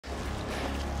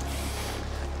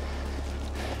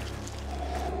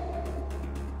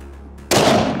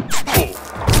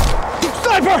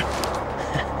sniper!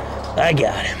 I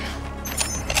got him.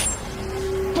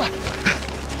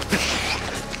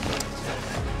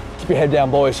 Keep your head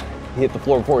down, boys. He hit the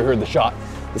floor before he heard the shot.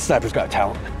 The sniper's got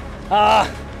talent.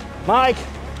 Mike,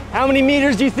 how many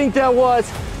meters do you think that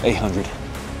was? 800.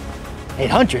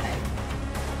 800?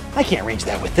 I can't reach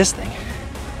that with this thing.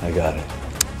 I got it.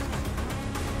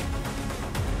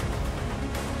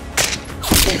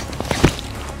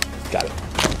 Got it.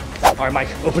 All right, Mike,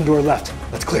 open door left.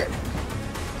 Let's clear it.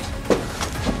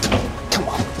 Come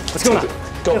on. What's going on?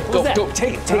 Go.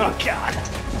 Take it. Oh, God.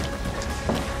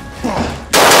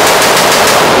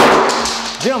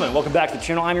 Gentlemen, welcome back to the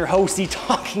channel. I'm your host, the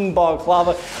Talking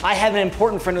Balaclava. I have an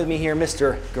important friend with me here,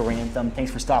 Mr. Garand Thumb.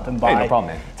 Thanks for stopping by. Hey, no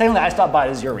problem, man. Technically, I stopped by.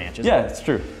 This is your ranch, isn't it? Yeah, it's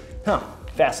true. Huh.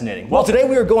 Fascinating. Well, today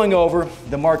we are going over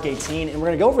the Mark 18, and we're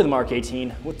going to go over the Mark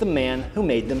 18 with the man who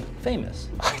made them famous.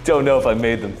 I don't know if I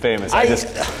made them famous. I just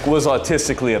was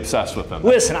autistically obsessed with them.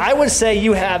 Listen, I would say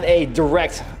you have a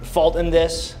direct fault in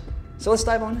this, so let's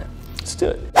dive on in. Let's do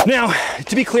it. Now,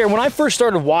 to be clear, when I first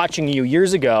started watching you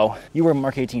years ago, you were a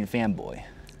Mark 18 fanboy.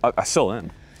 I still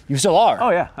am. You still are? Oh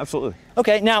yeah, absolutely.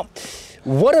 Okay, now,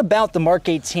 what about the Mark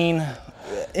 18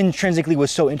 intrinsically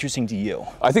was so interesting to you?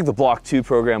 I think the Block 2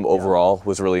 program overall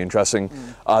was really interesting.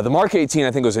 The Mark 18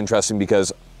 I think was interesting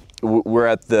because we're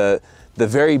at the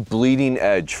very bleeding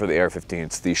edge for the AR-15.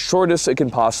 It's the shortest it can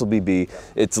possibly be.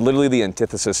 It's literally the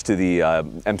antithesis to the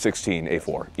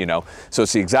M16A4, you know? So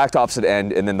it's the exact opposite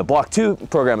end. And then the Block 2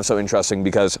 program is so interesting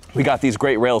because we got these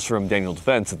great rails from Daniel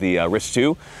Defense, the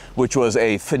RIS-2, which was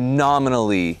a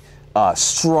phenomenally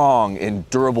strong and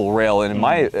durable rail, and in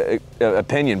my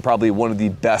opinion, probably one of the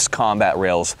best combat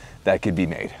rails that could be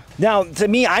made. Now, to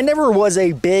me, I never was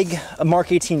a big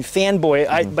Mark 18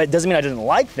 fanboy, but it doesn't mean I didn't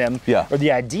like them or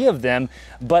the idea of them,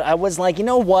 but I was like, you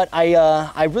know what,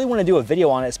 I really want to do a video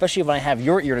on it, especially when I have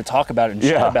your ear to talk about it and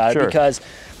chat about it, because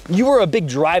you were a big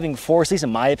driving force, at least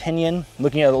in my opinion,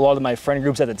 looking at a lot of my friend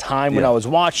groups at the time when I was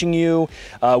watching you,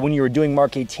 when you were doing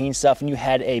Mark 18 stuff, and you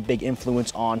had a big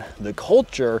influence on the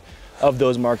culture of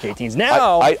those Mark 18s.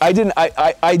 Now,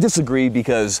 I disagree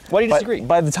because why do you disagree?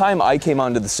 By the time I came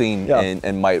onto the scene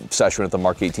and my obsession with the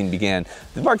Mark 18 began,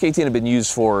 the Mark 18 had been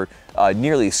used for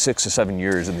nearly 6 to 7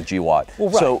 years in the GWAT.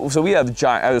 Well, so we have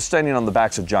I was standing on the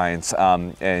backs of giants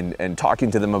and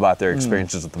talking to them about their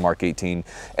experiences with the Mark 18,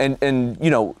 and you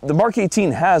know, the Mark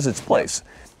 18 has its place.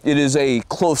 It is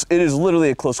literally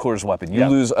a close quarters weapon. You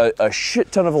lose a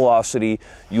shit ton of velocity,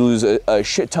 you lose a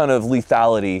shit ton of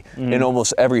lethality in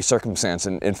almost every circumstance.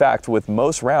 And in fact, with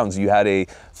most rounds, you had a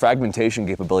fragmentation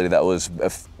capability that was,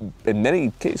 in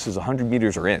many cases, 100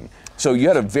 meters or in. So you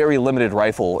had a very limited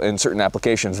rifle in certain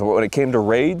applications. But when it came to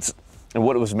raids and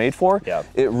what it was made for,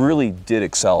 it really did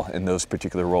excel in those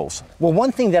particular roles. Well,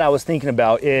 one thing that I was thinking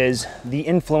about is the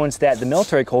influence that the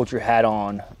military culture had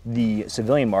on the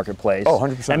civilian marketplace. Oh,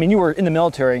 100%. I mean, you were in the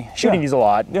military, shooting these a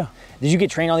lot. Yeah. Did you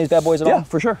get trained on these bad boys at all? Yeah,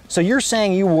 for sure. So you're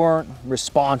saying you weren't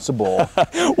responsible?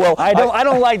 Well, I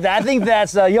don't like that. I think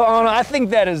that's Your Honor, I think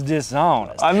that is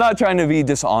dishonest. I'm not trying to be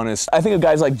dishonest. I think of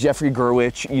guys like Jeffrey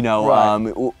Gerwich, you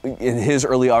know, in his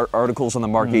early articles on the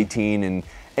Mark 18,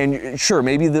 and sure,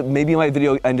 maybe my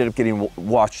video ended up getting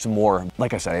watched more.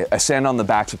 Like I said, I stand on the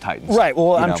backs of titans. Right. Well,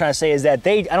 what I'm trying to say is that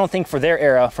I don't think for their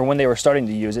era, for when they were starting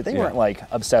to use it, they weren't like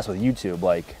obsessed with YouTube.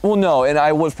 Like. Well, no, and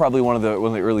I was probably one of the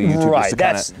early YouTubers. Right.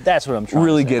 That's what I'm trying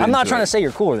to say. Get I'm not trying to say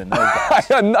you're cooler than those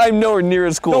guys. I'm nowhere near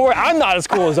as cool. Don't worry, I'm not as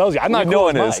cool as those guys. I'm not cool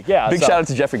as Mike. Yeah. Big shout out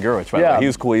to Jeffrey Gerwich, by the way. He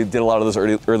was cool. He did a lot of those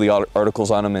early articles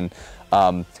on him, and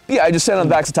yeah, I just stand on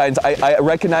the backs of titans. I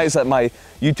recognize that my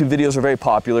YouTube videos are very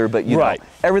popular, but you know,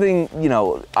 everything, you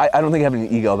know, I don't think having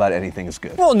an ego about anything is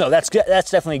good. Well, no, that's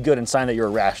definitely good and sign that you're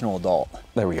a rational adult.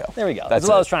 There we go. There we go. That's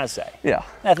what I was trying to say. Yeah.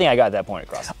 I think I got that point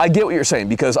across. I get what you're saying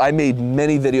because I made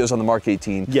many videos on the Mark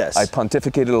 18. Yes. I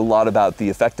pontificated a lot about the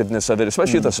effectiveness of it,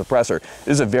 especially with the suppressor.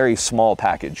 It is a very small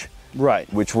package.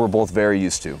 Right. Which we're both very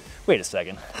used to. Wait a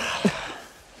second.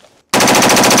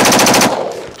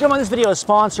 Gentlemen, this video is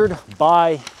sponsored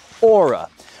by Aura.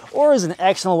 Aura is an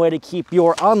excellent way to keep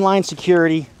your online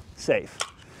security safe.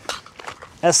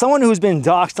 As someone who's been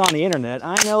doxxed on the internet,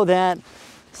 I know that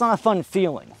it's not a fun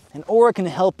feeling, and Aura can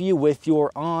help you with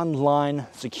your online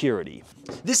security.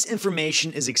 This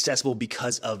information is accessible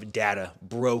because of data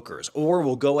brokers. Aura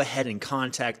will go ahead and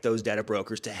contact those data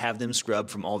brokers to have them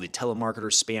scrubbed from all the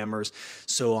telemarketers, spammers,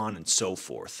 so on and so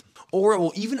forth. Aura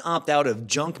will even opt out of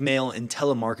junk mail and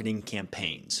telemarketing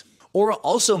campaigns. Aura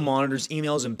also monitors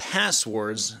emails and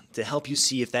passwords to help you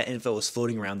see if that info is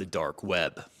floating around the dark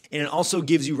web. and it also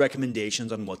gives you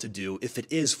recommendations on what to do if it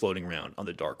is floating around on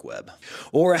the dark web.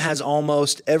 Aura has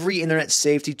almost every internet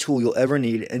safety tool you'll ever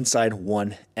need inside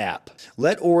one app.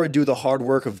 Let Aura do the hard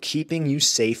work of keeping you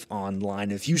safe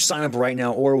online. If you sign up right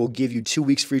now, Aura will give you 2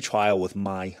 weeks free trial with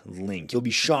my link. You'll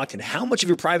be shocked at how much of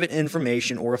your private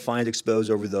information Aura finds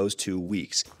exposed over those 2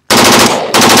 weeks.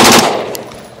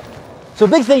 So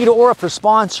big thank you to Aura for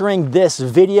sponsoring this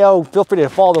video. Feel free to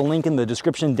follow the link in the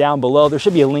description down below. There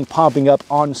should be a link popping up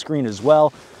on the screen as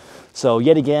well. So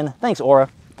yet again, thanks Aura.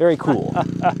 Very cool.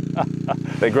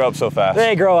 They grow up so fast.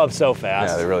 They grow up so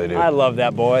fast. Yeah, they really do. I love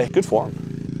that boy. Good for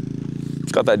him.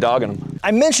 It's got that dog in him.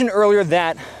 I mentioned earlier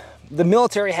that the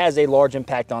military has a large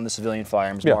impact on the civilian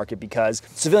firearms market because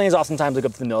civilians oftentimes look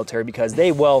up to the military because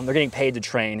they're getting paid to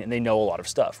train and they know a lot of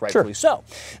stuff, rightfully so.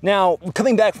 Now,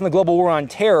 coming back from the global war on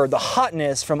terror, the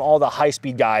hotness from all the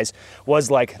high-speed guys was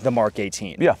like the Mark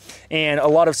 18. Yeah. And a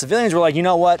lot of civilians were like, you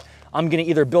know what? I'm gonna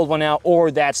either build one out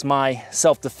or that's my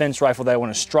self-defense rifle that I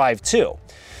wanna strive to.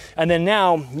 And then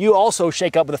now you also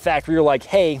shake up with the fact where you're like,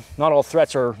 hey, not all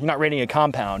threats are, you're not raiding a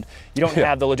compound. You don't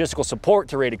have the logistical support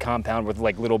to raid a compound with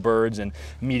like little birds and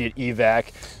immediate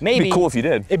evac. Maybe. It'd be cool if you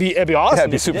did. It'd be awesome. Yeah,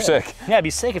 it'd be super sick. Yeah, it'd be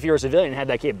sick if you were a civilian and had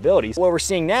that capability. What we're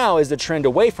seeing now is the trend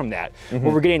away from that, where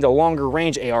we're getting to longer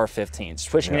range AR-15s,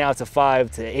 pushing it out to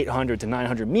 500 to 800 to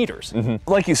 900 meters.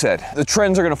 Like you said, the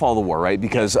trends are gonna follow the war, right?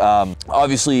 Because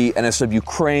obviously NSW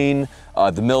Ukraine,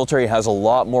 the military has a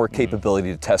lot more capability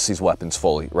to test these weapons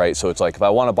fully, right? So it's like, if I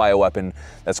want to buy a weapon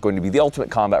that's going to be the ultimate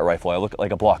combat rifle, I look at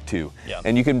like a Block 2.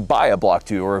 And you can buy a Block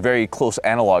 2 or a very close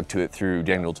analog to it through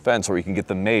Daniel Defense, or you can get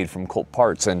them made from Colt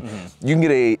Parts. And you can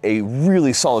get a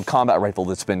really solid combat rifle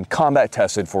that's been combat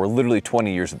tested for literally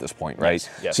 20 years at this point, right?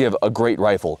 So you have a great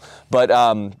rifle. But,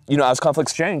 you know, as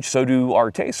conflicts change, so do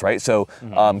our tastes, right? So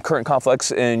current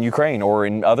conflicts in Ukraine or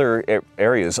in other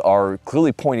areas are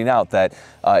clearly pointing out that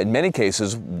in many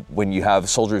cases, when you have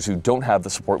soldiers who don't have the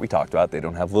support we talked about, they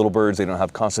don't have little birds, they don't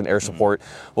have constant air support,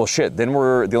 well shit, then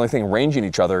the only thing ranging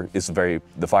each other is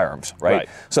the firearms, right?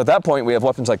 So at that point we have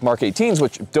weapons like Mark 18s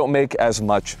which don't make as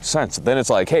much sense. Then it's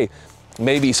like, hey,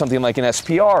 maybe something like an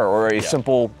SPR or a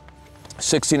simple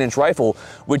 16-inch rifle,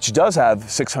 which does have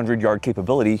 600-yard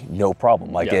capability, no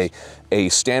problem. Like a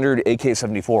standard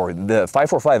AK-74. The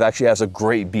 545 actually has a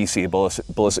great BC,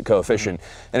 ballistic coefficient,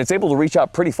 and it's able to reach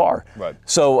out pretty far.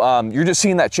 So you're just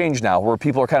seeing that change now, where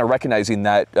people are kind of recognizing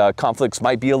that conflicts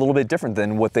might be a little bit different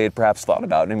than what they had perhaps thought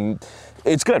about. And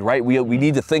it's good, right? We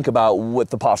need to think about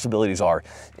what the possibilities are.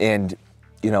 And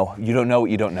you know, you don't know what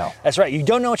you don't know. That's right. You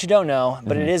don't know what you don't know,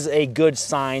 but it is a good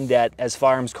sign that as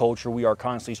firearms culture, we are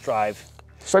constantly striving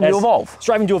to evolve.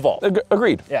 Striving to evolve.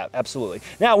 Agreed. Yeah, absolutely.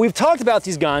 Now, we've talked about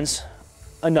these guns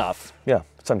enough. Yeah,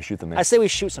 it's time to shoot them, man. I say we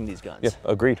shoot some of these guns. Yeah,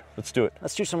 agreed. Let's do it.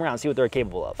 Let's shoot some rounds, see what they're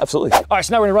capable of. Absolutely. All right,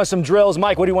 so now we're gonna run some drills.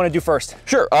 Mike, what do you want to do first?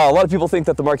 Sure. A lot of people think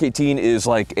that the Mark 18 is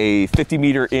like a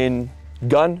 50-meter in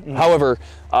gun. However,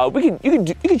 you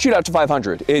can shoot out to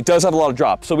 500. It does have a lot of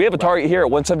drop. So we have a target here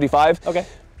at 175. Okay.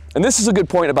 And this is a good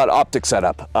point about optic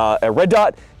setup. A red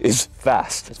dot is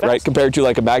fast, right? Compared to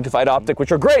like a magnified optic,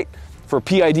 which are great for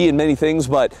PID and many things,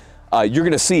 but you're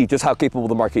gonna see just how capable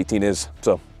the Mark 18 is.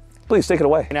 So please take it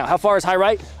away. Now, how far is high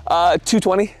right?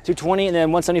 220. 220 and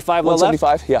then 175 low left?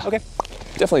 175, yeah. Okay.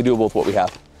 Definitely doable with what we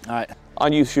have. All right.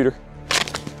 On you, shooter.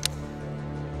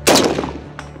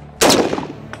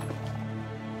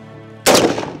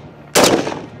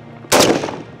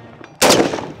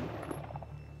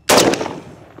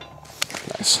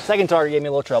 Second target gave me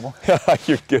a little trouble.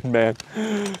 You're good, man.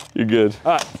 You're good.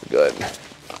 All right. Good.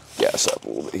 Gas up a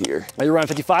little bit here. Are you running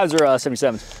 55s or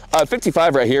 77s?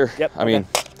 55 right here. Yep. I mean,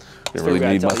 didn't really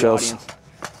need much else.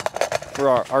 For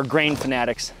our grain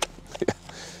fanatics.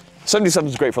 77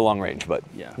 is great for long range, but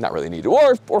not really needed.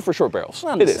 Or for short barrels.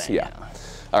 Well, it is, yeah.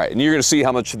 All right, and you're gonna see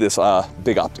how much this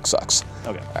big optic sucks.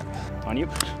 Okay. All right. On you.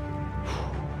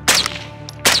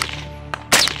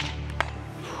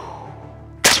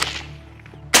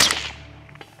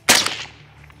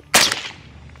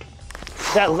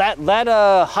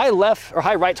 That high left or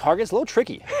high right target's a little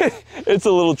tricky. It's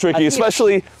a little tricky,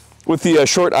 especially with the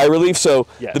short eye relief. So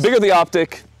the bigger the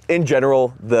optic, in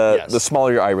general, the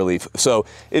smaller your eye relief. So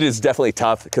it is definitely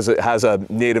tough because it has a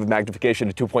native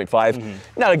magnification to 2.5.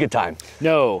 Not a good time.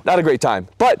 No. Not a great time.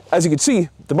 But as you can see,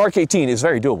 the Mark 18 is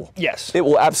very doable. Yes. It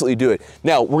will absolutely do it.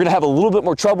 Now, we're gonna have a little bit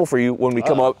more trouble for you when we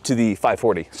come up to the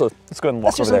 540. So let's go ahead and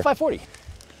walk over there. Let's do some 540.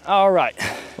 All right.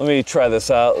 Let me try this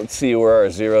out. Let's see where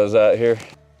our zero's at here.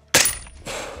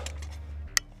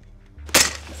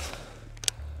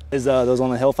 Is those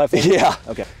on the hill 540? Yeah.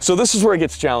 Okay. So this is where it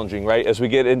gets challenging, right? As we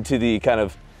get into the kind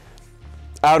of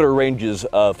outer ranges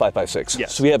of 5.56.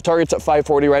 Yes. So we have targets at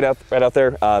 540 right out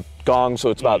there. Gong, so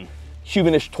it's about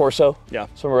humanish torso. Yeah.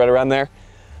 Somewhere right around there.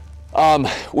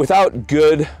 Without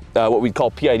good, what we'd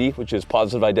call PID, which is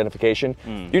positive identification,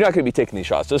 you're not going to be taking these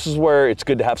shots. This is where it's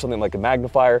good to have something like a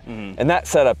magnifier, and that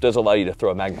setup does allow you to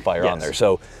throw a magnifier on there.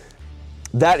 So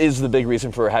that is the big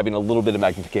reason for having a little bit of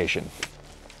magnification,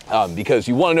 because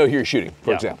you want to know who you're shooting,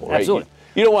 for example, right? Absolutely.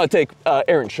 You don't want to take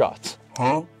errant shots.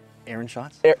 Huh? Errant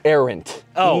shots? Errant.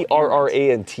 Oh,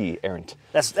 E-R-R-A-N-T, errant.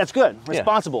 That's good.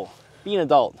 Responsible. Be an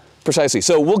adult. Precisely.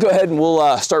 So we'll go ahead and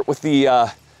we'll start with the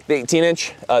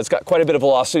 18-inch. It's got quite a bit of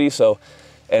velocity, so,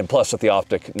 and plus with the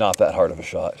optic, not that hard of a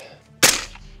shot.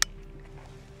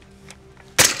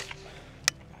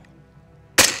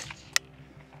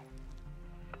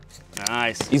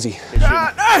 Nice. Easy.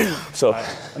 So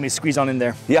let me squeeze on in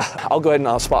there. Yeah, I'll go ahead and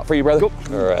I'll spot for you, brother. Cool.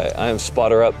 All right, I am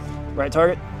spotter up. Right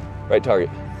target? Right target.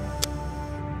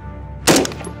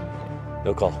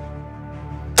 No call.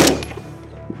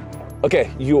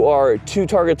 Okay, you are 2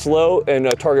 targets low and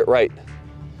a target right.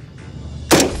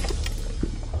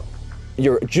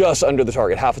 You're just under the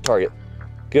target, half a target.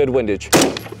 Good windage.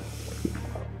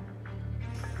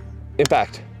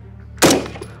 Impact.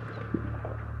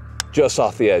 Just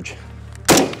off the edge.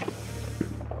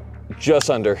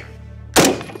 Just under.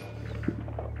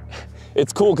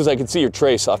 It's cool because I can see your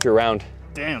trace off your round.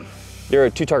 Damn. You're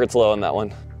 2 targets low on that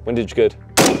one. Windage good.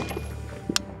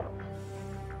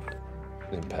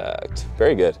 Impact.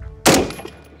 Very good.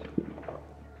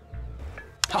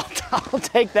 I'll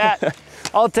take that.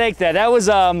 I'll take that. That was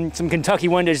some Kentucky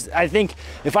windage. I think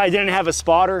if I didn't have a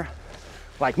spotter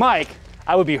like Mike,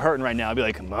 I would be hurting right now. I'd be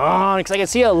like, come on, because I can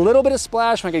see a little bit of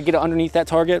splash when I could get it underneath that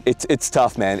target. It's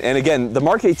tough, man. And again, the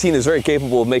Mark 18 is very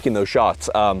capable of making those shots.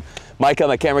 Mike,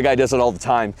 my camera guy, does it all the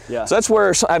time. Yeah. So that's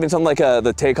where having something like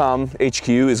the Tacom HQ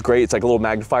is great. It's like a little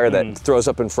magnifier that throws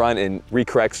up in front and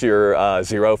recorrects your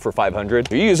 0 for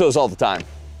 500. You use those all the time.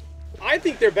 I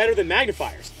think they're better than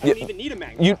magnifiers. I don't even need a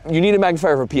magnifier. You need a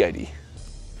magnifier for PID.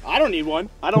 I don't need one.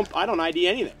 I don't ID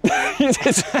anything.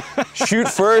 Shoot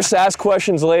first, ask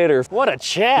questions later. What a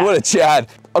Chad. What a Chad.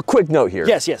 A quick note here.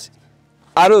 Yes, yes.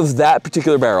 Out of that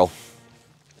particular barrel,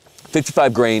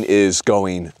 55 grain is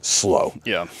going slow.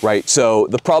 Yeah. Right? So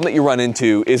the problem that you run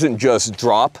into isn't just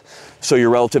drop, so your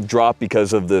relative drop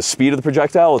because of the speed of the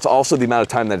projectile, it's also the amount of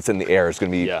time that it's in the air is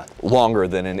going to be longer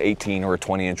than an 18 or a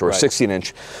 20 inch or a 16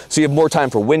 inch. So you have more time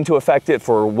for wind to affect it,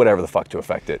 for whatever the fuck to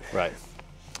affect it. Right.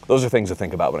 Those are things to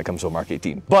think about when it comes to a Mark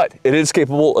 18. But it is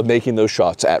capable of making those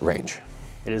shots at range.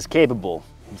 It is capable.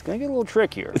 It's gonna get a little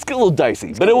trickier. It's a little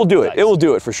dicey, but it will do it. It will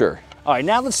do it for sure. All right,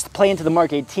 now let's play into the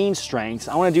Mark 18 strengths.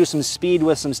 I wanna do some speed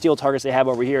with some steel targets they have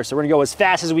over here. So we're gonna go as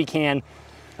fast as we can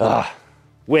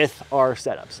with our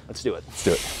setups. Let's do it. Let's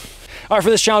do it. All right, for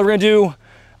this challenge, we're gonna do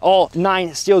all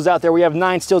 9 steels out there. We have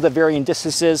 9 steels at varying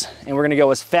distances, and we're gonna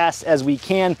go as fast as we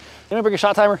can. You wanna bring a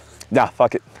shot timer? Nah,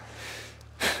 fuck it.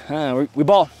 We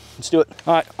ball. Let's do it.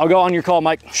 All right, I'll go on your call,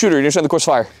 Mike. Shooter, you understand the course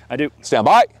fire? I do. Stand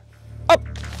by. Up.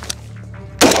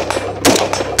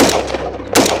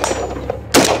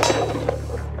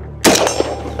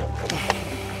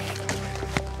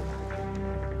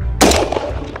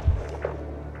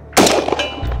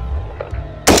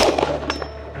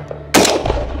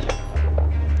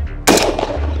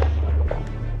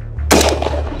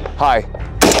 High.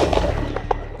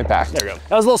 Impact. There we go.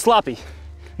 That was a little sloppy.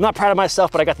 I'm not proud of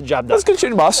myself, but I got the job done. That's good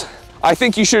shooting, boss. I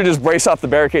think you should have just braced off the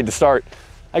barricade to start.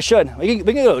 I should. We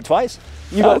can go twice.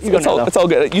 You go. It's all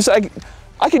good. You said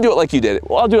I can do it like you did it.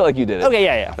 Well, I'll do it like you did it. Okay,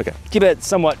 yeah. Okay. Keep it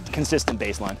somewhat consistent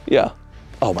baseline. Yeah.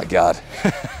 Oh my God.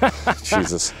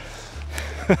 Jesus.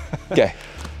 Okay.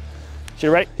 So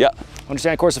you ready? Yeah.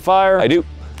 Understand course of fire? I do.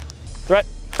 Threat.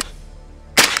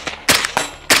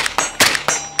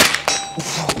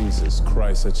 Jesus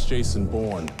Christ, that's Jason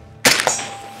Bourne.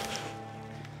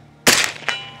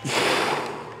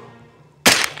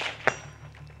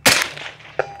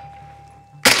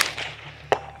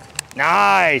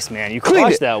 Nice, man. You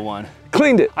crushed that one.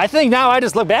 Cleaned it. I think now I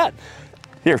just look bad.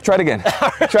 Here, try it again.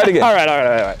 Try it again. All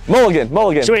right.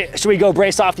 Mulligan. Should we go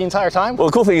brace off the entire time? Well,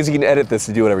 the cool thing is you can edit this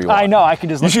to do whatever you want. I know, I can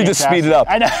just You should just speed it up.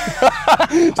 I know.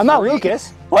 I'm not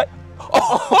Lucas. What?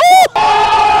 Oh.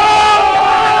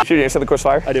 Should you understand the course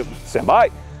fire? I do. Stand by.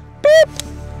 Beep.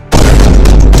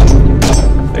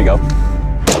 There you go.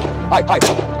 Hi.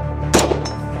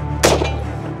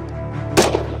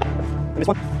 This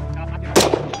one?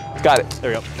 Got it. There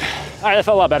we go. All right, that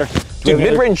felt a lot better. Dude,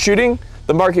 mid-range shooting,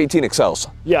 the Mark 18 excels.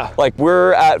 Yeah. Like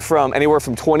we're at from anywhere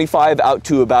from 25 out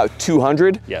to about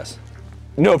 200. Yes.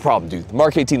 No problem, dude. The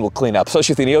Mark 18 will clean up,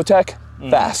 especially with the Neotech.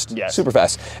 fast, yes. super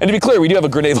fast. And to be clear, we do have a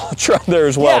grenade launcher on there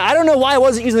as well. Yeah, I don't know why I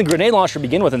wasn't using the grenade launcher to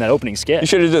begin with in that opening skit. You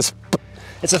should have just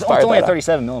It's only a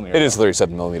 37 millimeter. It is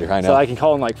 37 millimeter, I know. So I can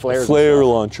call them like flares. Flare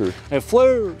launcher. And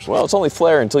flares. Well, it's only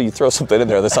flare until you throw something in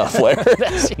there that's not a flare.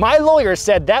 My lawyer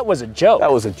said that was a joke.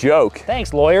 That was a joke.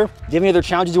 Thanks, lawyer. Do you have any other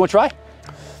challenges you want to try?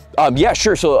 Yeah,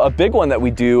 sure. So a big one that we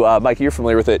do, Mike, you're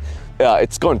familiar with it.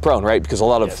 It's going prone, right? Because a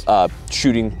lot of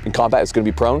shooting in combat is going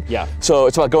to be prone. Yeah. So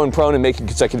it's about going prone and making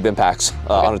consecutive impacts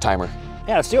on a timer.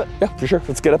 Yeah, let's do it. Yeah, for sure.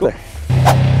 Let's get up there.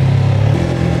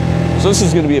 So this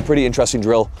is going to be a pretty interesting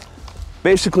drill.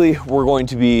 Basically, we're going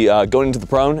to be going into the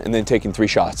prone and then taking 3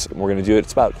 shots. And we're going to do it.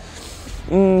 It's about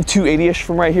 280-ish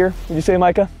from right here. Would you say,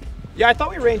 Micah? Yeah, I thought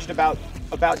we ranged about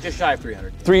just shy of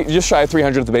 300. Just shy of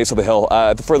 300 at the base of the hill.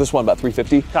 The furthest one, about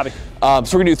 350. Copy.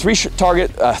 So we're gonna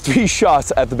do 3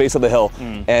 shots at the base of the hill.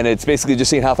 And it's basically just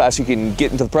seeing how fast you can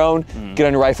get into the prone, get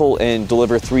on your rifle, and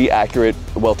deliver 3 accurate,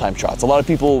 well-timed shots. A lot of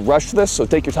people rush to this, so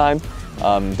take your time.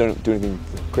 Don't do anything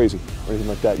crazy or anything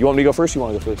like that. You want me to go first? You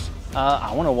want to go first?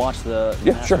 I want to watch the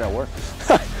master at work.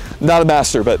 Not a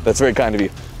master, but that's very kind of you.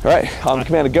 All right, on the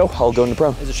command to go, I'll go into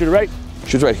prone. Is the shooter ready?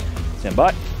 Shooter's ready. Stand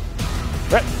by.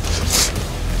 Ready.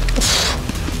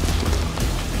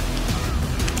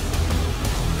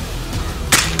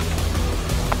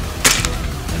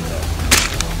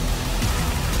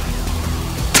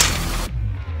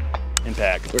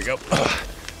 Impact. There we go.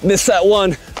 Missed that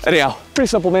one. Anyhow, pretty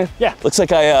simple, man. Yeah. Looks like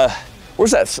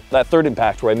where's that third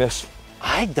impact where I missed?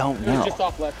 I don't know. Just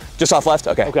off left. Just off left?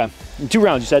 Okay. Okay. 2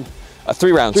 rounds, you said?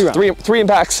 3 rounds. 3 rounds. Three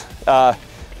impacts.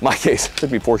 My case,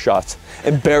 took me 4 shots.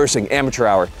 Embarrassing, amateur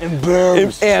hour.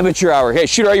 Embarrassing. Amateur hour. Hey,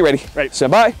 shooter, are you ready? Ready.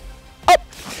 Stand by. Up.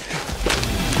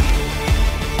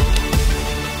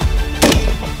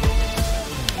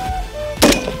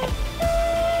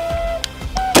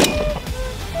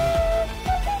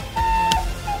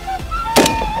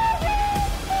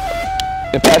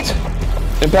 Impact.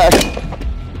 Impact.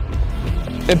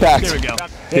 Impact. There we go.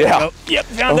 Yeah. Yep,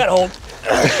 found that hold.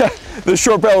 The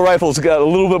short barrel rifle's got a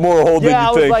little bit more hold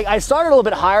than you think. I started a little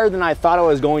bit higher than I thought I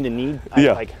was going to need.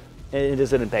 It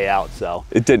just didn't pay out, so.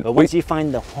 It didn't. But once you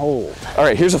find the hold. All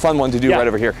right, here's a fun one to do right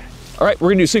over here. All right, we're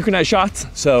gonna do synchronized shots.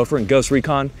 So if we're in Ghost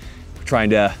Recon, we're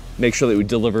trying to make sure that we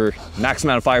deliver max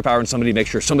amount of firepower and make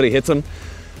sure somebody hits them.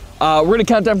 We're gonna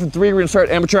count down from 3. We're gonna start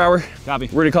amateur hour. Copy.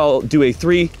 We're gonna do a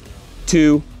 3,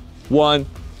 2, 1,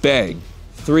 bang.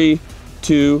 3,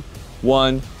 2,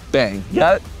 1, bang.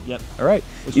 Got it? Yep. All right.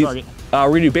 Which target? We're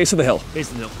gonna do base of the hill.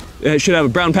 Base of the hill. It should have a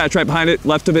brown patch right behind it.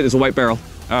 Left of it is a white barrel.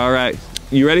 All right,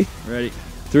 you ready? Ready.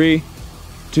 3,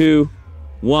 2,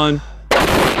 1.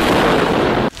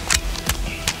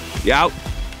 You out?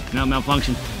 Now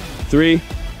malfunction. 3,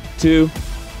 2,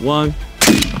 1.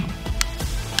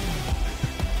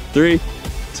 3,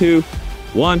 2,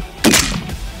 1.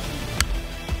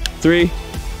 3,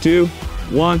 2,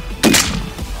 1.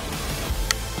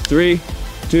 3,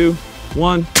 2,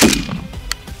 1.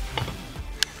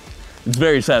 It's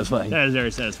very satisfying. That is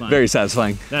very satisfying. Very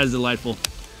satisfying. That is delightful.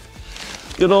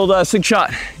 Good old 6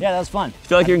 shot. Yeah, that was fun.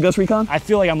 Feel like you're in Ghost Recon? I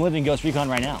feel like I'm living Ghost Recon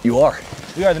right now. You are.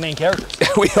 We are the main characters.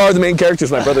 We are the main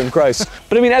characters, my brother in Christ.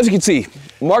 But I mean, as you can see,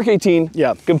 Mark 18,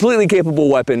 completely capable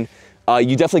weapon.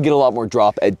 You definitely get a lot more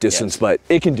drop at distance, but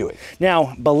it can do it.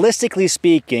 Now, ballistically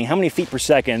speaking, how many feet per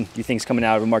second do you think is coming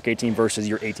out of a Mark 18 versus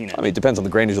your 18? I mean, it depends on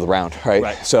the grainage of the round,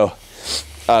 right? So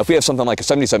if we have something like a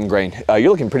 77 grain, you're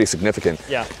looking pretty significant.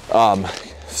 Yeah.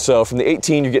 So from the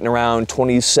 18, you're getting around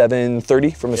 27,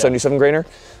 30 from a 77 grainer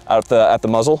at the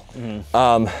muzzle.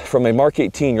 From a Mark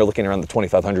 18, you're looking around the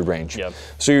 2500 range. Yep.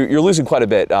 So you're losing quite a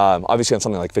bit. Obviously on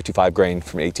something like 55 grain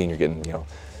from 18, you're getting,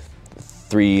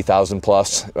 3,000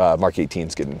 plus. Mark 18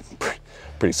 is getting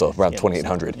pretty slow, around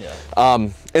 2,800.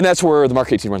 And that's where the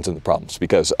Mark 18 runs into problems,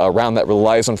 because a round that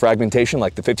relies on fragmentation,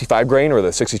 like the 55 grain or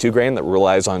the 62 grain that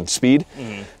relies on speed,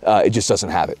 it just doesn't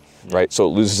have it, right? So it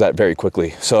loses that very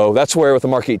quickly. So that's where with the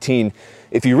Mark 18,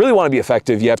 if you really want to be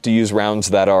effective, you have to use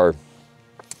rounds that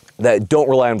don't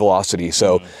rely on velocity.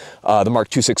 So the Mark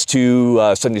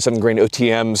 262, 77 grain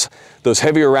OTMs, those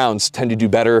heavier rounds tend to do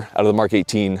better out of the Mark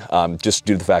 18, just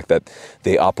due to the fact that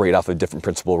they operate off a different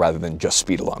principle rather than just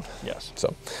speed alone. Yes.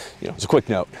 So, it's a quick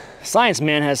note. Science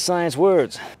man has science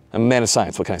words. I'm a man of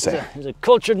science, what can I say? He's a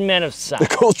cultured man of science.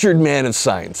 The cultured man of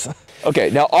science. Okay,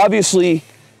 now obviously,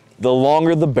 the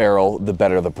longer the barrel, the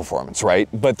better the performance, right?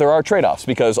 But there are trade-offs,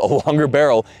 because a longer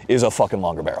barrel is a fucking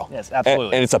longer barrel. Yes,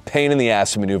 absolutely. And it's a pain in the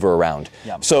ass to maneuver around.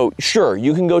 Yeah. So sure,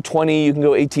 you can go 20, you can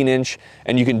go 18 inch,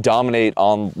 and you can dominate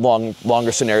on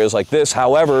longer scenarios like this.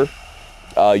 However,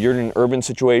 you're in an urban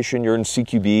situation, you're in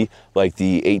CQB, like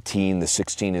the 18, the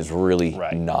 16 is really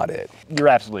not it. You're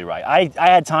absolutely right. I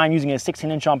had time using a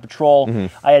 16-inch on patrol.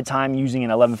 I had time using an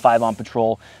 11.5 on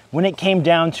patrol. When it came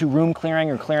down to room clearing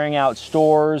or clearing out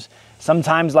stores,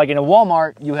 sometimes like in a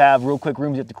Walmart, you have real quick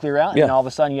rooms you have to clear out, and all of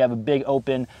a sudden you have a big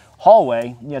open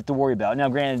hallway you have to worry about. Now,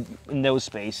 granted, in those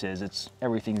spaces,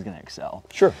 everything's gonna excel.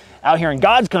 Sure. Out here in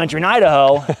God's country in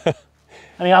Idaho,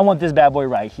 I mean, I want this bad boy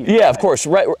right here. Yeah, of course.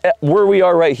 Right where we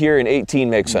are right here in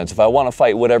 18 makes sense. If I want to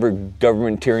fight whatever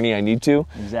government tyranny I need to,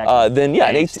 then yeah,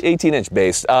 an 18-inch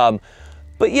based.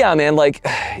 But yeah, man, like,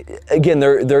 again,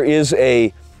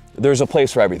 there's a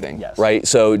place for everything, right?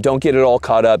 So don't get it all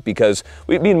caught up, because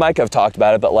me and Mike have talked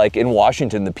about it, but like in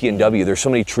Washington, the PNW, there's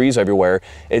so many trees everywhere.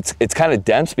 It's kind of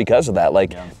dense because of that.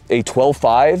 Like a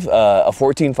 12.5, a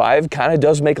 14.5 kind of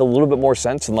does make a little bit more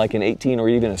sense than like an 18 or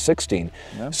even a 16.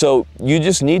 So you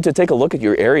just need to take a look at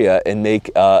your area and make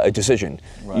a decision.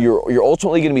 You're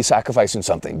ultimately going to be sacrificing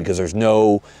something, because there's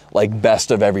no like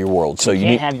best of every world. So you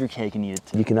can't have your cake and eat it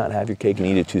too. You cannot have your cake and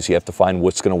eat it too. So you have to find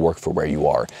what's going to work for where you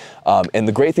are. And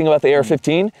the great thing about the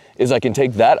AR-15 is I can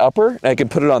take that upper and I can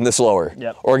put it on this lower.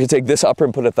 Or I can take this upper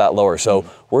and put it that lower. So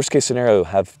worst case scenario,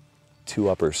 have 2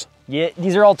 uppers. Yeah,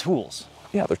 these are all tools.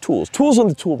 Yeah, they're tools. Tools in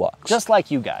the toolbox. Just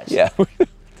like you guys. Yeah.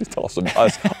 It's also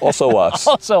us. Also us.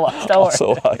 Also us.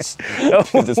 Also us.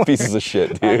 Just pieces of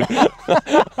shit, dude.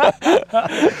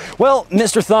 Well,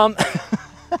 Mr. Thumb,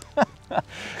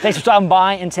 thanks for stopping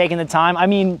by and taking the time. I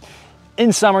mean,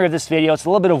 in summary of this video, it's a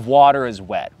little bit of water is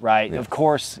wet, right? Of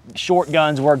course, short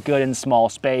guns work good in small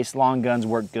space, long guns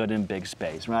work good in big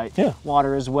space, right? Yeah.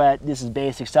 Water is wet, this is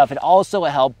basic stuff. It also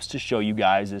helps to show you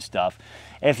guys this stuff.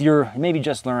 If you're maybe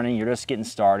just learning, you're just getting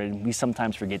started, we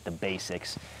sometimes forget the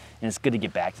basics. And it's good to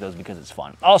get back to those because it's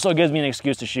fun. Also, it gives me an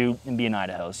excuse to shoot and be in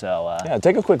Idaho, so. Yeah,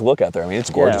 take a quick look out there. I mean,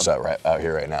 it's gorgeous out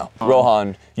here right now.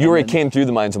 Rohan, you already came through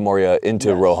the mines of Moria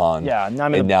into Rohan. Yeah,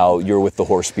 and now you're with the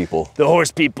horse people. The horse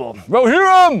people.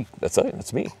 Rohirrim! That's it,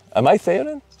 that's me. Am I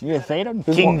Theoden? You're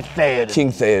Theoden? King Theoden.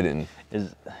 King Theoden.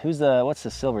 What's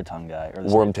the silver tongue guy? Or the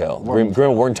Wormtail.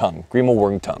 Grima Wormtongue. Grima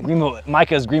Wormtongue.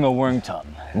 Micah's Grima Wormtongue.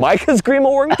 Micah's Grima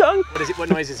Wormtongue? What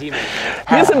noise does he make?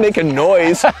 He doesn't make a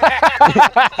noise.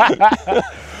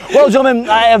 Well, gentlemen,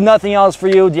 I have nothing else for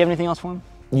you. Do you have anything else for him?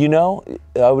 You know,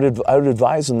 I would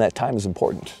advise them that time is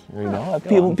important. You know,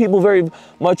 people very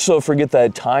much so forget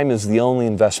that time is the only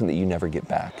investment that you never get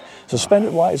back. So spend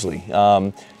it wisely.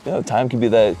 You know, time could be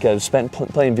that spent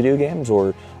playing video games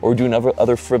or doing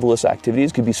other frivolous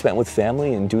activities. Could be spent with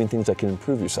family and doing things that can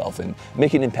improve yourself and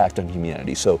make an impact on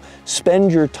humanity. So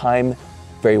spend your time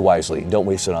very wisely. Don't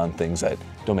waste it on things that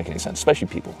don't make any sense, especially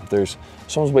people. If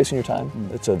someone's wasting your time,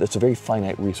 that's a very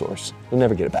finite resource. You'll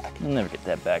never get it back. You'll never get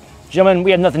that back. Gentlemen, we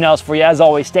have nothing else for you. As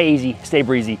always, stay easy, stay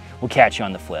breezy. We'll catch you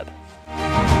on the flip.